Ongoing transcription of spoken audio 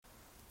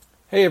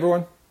Hey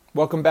everyone,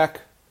 welcome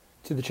back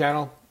to the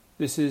channel.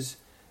 This is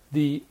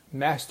the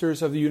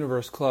Masters of the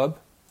Universe Club,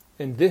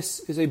 and this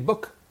is a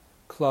book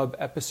club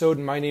episode,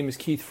 and my name is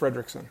Keith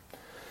Fredrickson.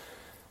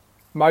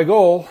 My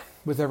goal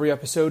with every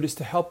episode is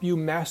to help you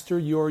master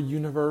your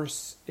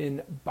universe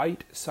in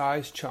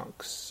bite-sized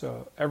chunks.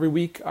 So every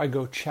week I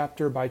go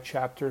chapter by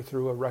chapter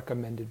through a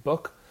recommended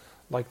book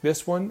like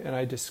this one, and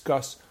I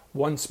discuss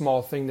one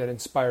small thing that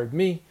inspired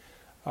me,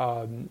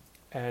 and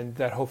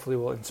that hopefully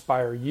will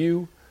inspire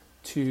you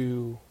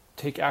to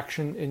take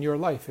action in your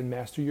life and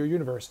master your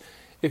universe.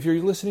 If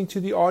you're listening to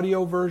the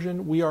audio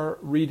version, we are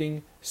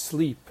reading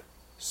Sleep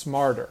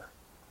Smarter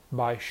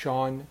by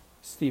Shawn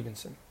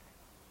Stevenson.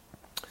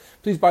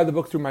 Please buy the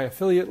book through my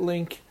affiliate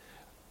link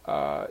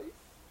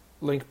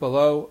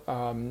below,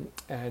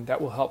 and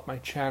that will help my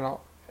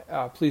channel.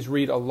 Please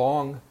read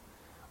along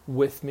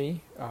with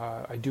me.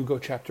 I do go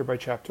chapter by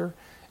chapter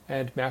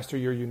and master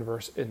your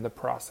universe in the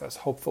process.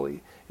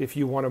 Hopefully, if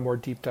you want a more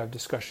deep dive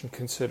discussion,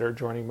 consider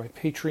joining my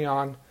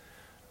Patreon,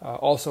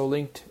 also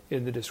linked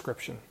in the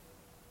description.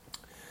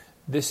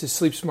 This is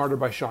Sleep Smarter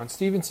by Shawn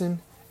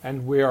Stevenson,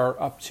 and we are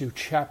up to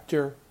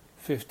chapter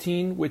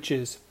 15, which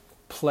is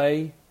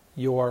Play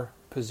Your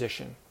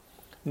Position.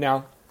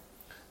 Now,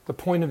 the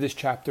point of this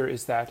chapter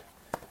is that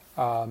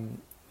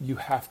you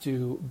have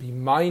to be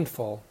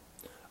mindful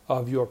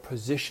of your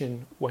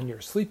position when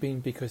you're sleeping,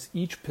 because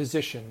each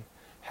position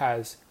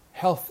has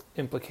health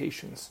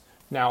implications.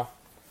 Now,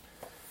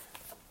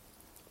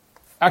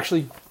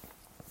 actually,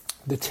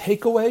 the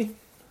takeaway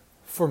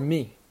for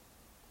me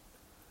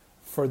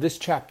for this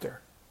chapter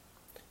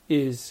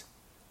is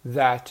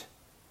that,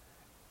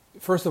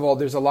 first of all,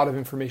 there's a lot of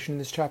information in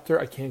this chapter.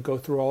 I can't go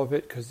through all of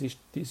it because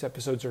these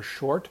episodes are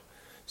short.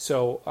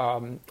 So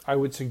I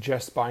would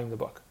suggest buying the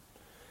book.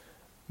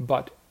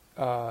 But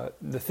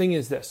the thing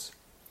is this: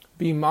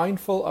 be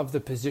mindful of the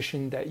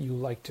position that you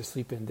like to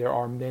sleep in. There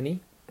are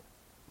many.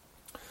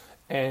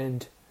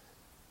 And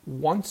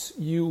once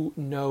you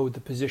know the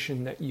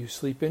position that you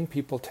sleep in,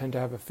 people tend to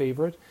have a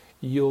favorite.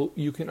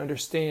 You can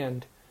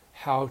understand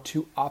how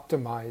to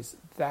optimize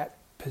that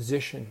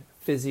position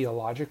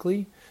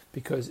physiologically,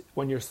 because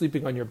when you're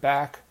sleeping on your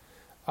back,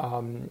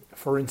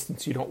 for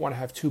instance, you don't want to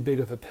have too big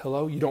of a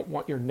pillow. You don't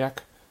want your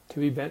neck to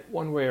be bent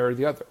one way or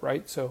the other,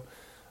 right? So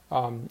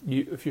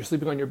if you're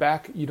sleeping on your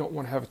back, you don't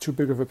want to have too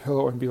big of a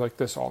pillow and be like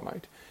this all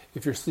night.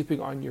 If you're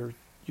sleeping on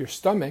your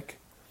stomach,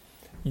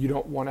 you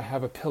don't want to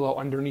have a pillow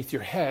underneath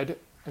your head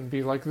and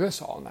be like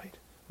this all night,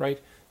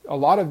 right? A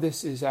lot of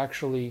this is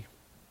actually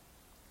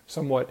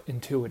somewhat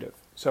intuitive.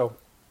 So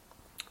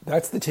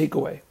that's the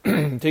takeaway.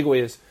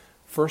 Takeaway is,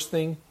 first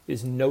thing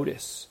is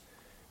notice.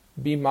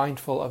 Be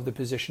mindful of the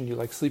position you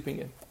like sleeping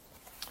in.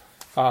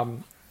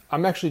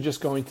 I'm actually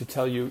just going to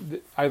tell you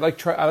that I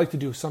like to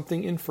do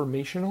something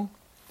informational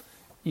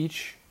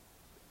each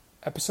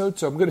episode.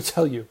 So I'm going to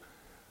tell you,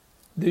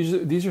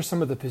 these are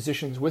some of the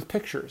positions with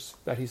pictures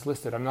that he's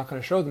listed. I'm not going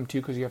to show them to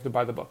you because you have to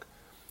buy the book.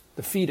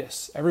 The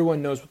fetus.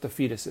 Everyone knows what the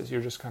fetus is. You're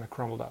just kind of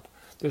crumbled up.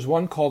 There's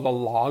one called a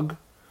log,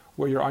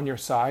 where you're on your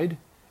side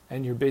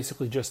and you're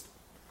basically just,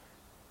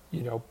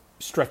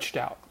 stretched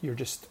out. You're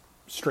just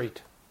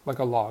straight, like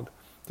a log.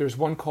 There's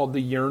one called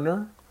the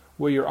yearner,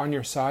 where you're on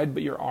your side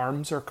but your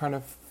arms are kind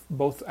of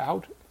both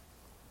out.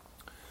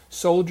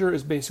 Soldier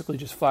is basically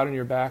just flat on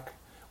your back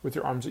with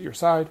your arms at your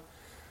side.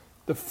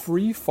 The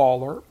free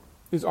faller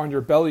is on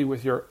your belly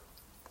with your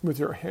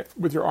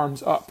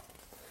arms up.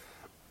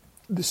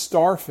 The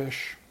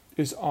starfish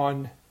is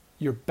on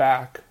your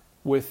back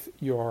with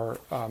your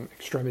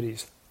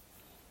extremities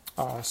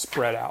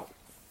spread out.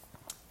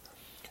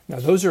 Now,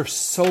 those are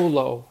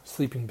solo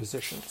sleeping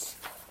positions.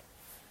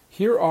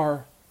 Here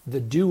are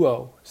the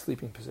duo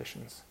sleeping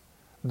positions.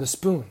 The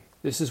spoon.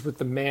 This is with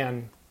the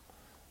man,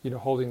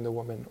 holding the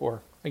woman,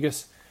 or I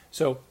guess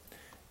so.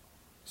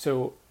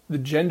 The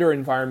gender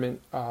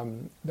environment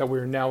that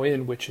we're now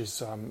in, which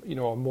is a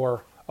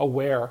more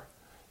aware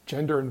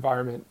gender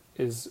environment,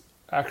 is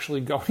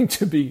actually going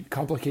to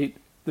complicate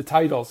the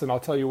titles, and I'll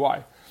tell you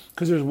why.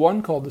 Because there's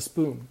one called the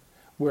spoon,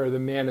 where the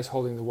man is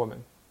holding the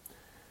woman.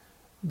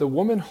 The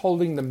woman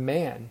holding the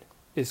man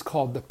is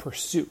called the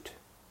pursuit.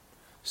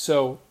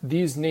 So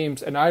these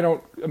names, and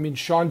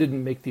Shawn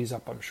didn't make these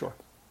up, I'm sure.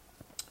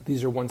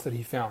 These are ones that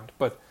he found.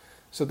 But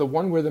so the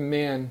one where the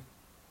man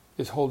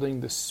is holding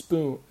the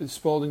spoon, is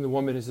holding the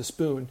woman is the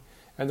spoon,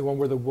 and the one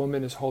where the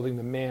woman is holding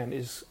the man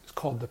is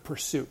called the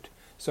pursuit.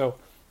 So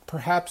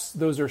perhaps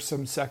those are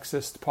some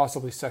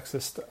possibly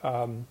sexist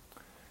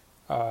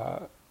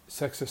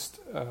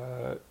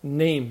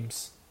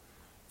names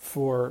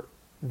for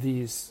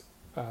these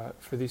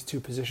two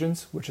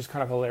positions, which is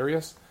kind of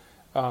hilarious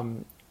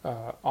on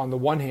the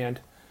one hand,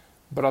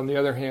 but on the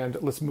other hand,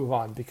 let's move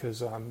on,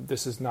 because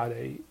this is not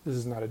a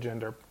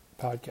gender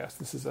podcast.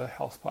 This is a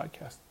health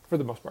podcast for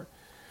the most part.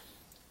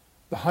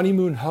 The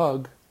honeymoon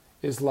hug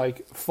is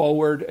like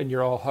forward and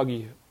you're all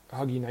huggy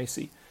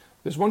nicey.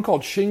 There's one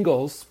called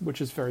shingles,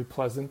 which is very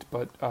pleasant,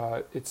 but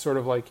it's sort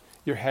of like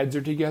your heads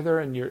are together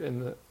and you're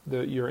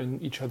in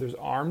each other's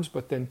arms,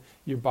 but then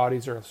your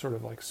bodies are sort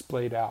of like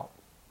splayed out.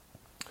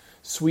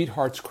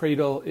 Sweetheart's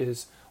cradle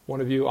is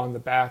one of you on the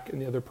back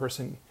and the other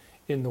person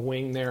in the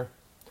wing there.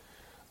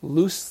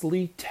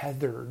 Loosely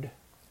tethered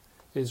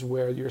is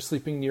where you're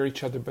sleeping near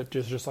each other, but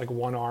just like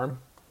one arm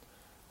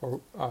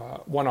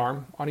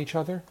on each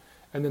other.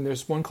 And then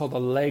there's one called a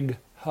leg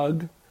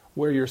hug,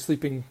 where you're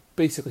sleeping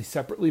basically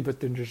separately, but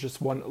then there's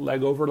just one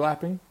leg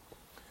overlapping.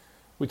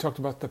 We talked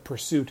about the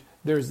pursuit.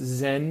 There's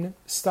Zen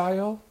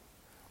style,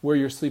 where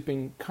you're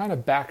sleeping kind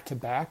of back to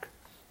back.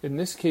 In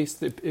this case,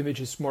 the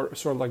image is more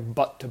sort of like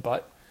butt to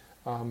butt,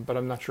 but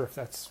I'm not sure if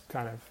that's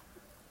kind of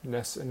a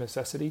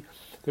necessity.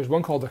 There's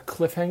one called a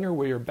cliffhanger,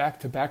 where you're back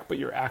to back, but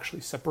you're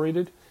actually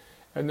separated.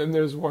 And then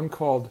there's one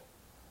called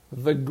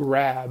the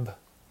grab,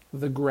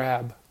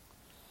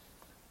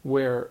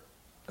 where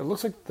it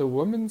looks like the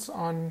woman's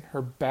on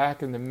her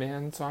back and the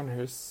man's on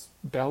his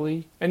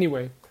belly.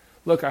 Anyway,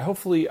 look,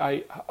 hopefully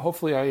I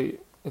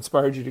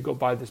inspired you to go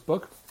buy this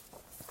book.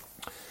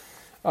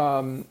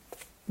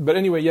 But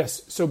anyway,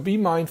 yes, so be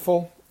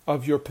mindful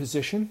of your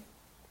position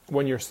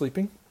when you're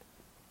sleeping,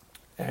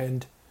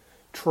 and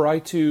try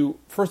to,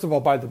 first of all,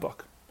 buy the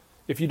book.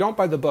 If you don't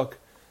buy the book,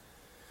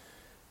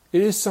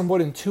 it is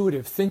somewhat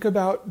intuitive. Think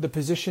about the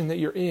position that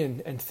you're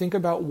in, and think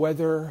about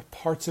whether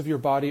parts of your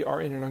body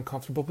are in an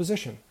uncomfortable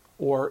position,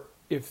 or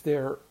if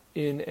they're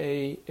in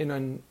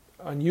an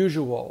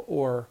unusual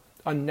or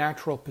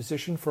unnatural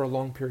position for a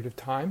long period of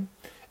time.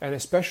 And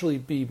especially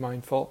be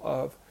mindful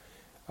of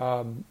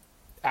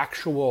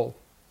actual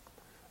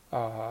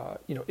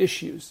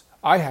issues.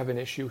 I have an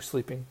issue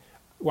sleeping.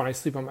 When I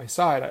sleep on my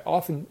side,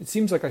 it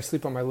seems like I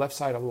sleep on my left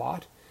side a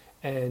lot,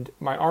 and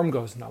my arm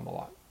goes numb a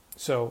lot.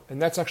 So,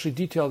 and that's actually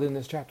detailed in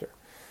this chapter.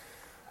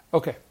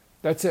 Okay,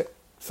 that's it.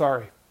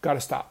 Sorry,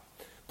 gotta stop.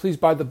 Please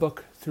buy the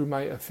book through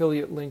my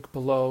affiliate link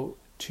below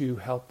to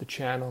help the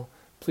channel.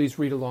 Please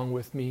read along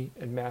with me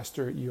and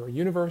master your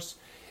universe.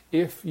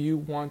 If you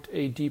want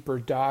a deeper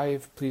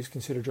dive, please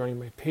consider joining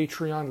my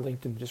Patreon,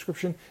 linked in the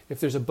description. If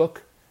there's a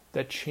book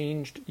that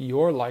changed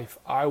your life,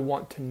 I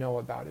want to know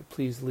about it.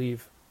 Please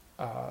leave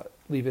it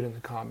in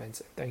the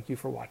comments. Thank you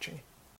for watching.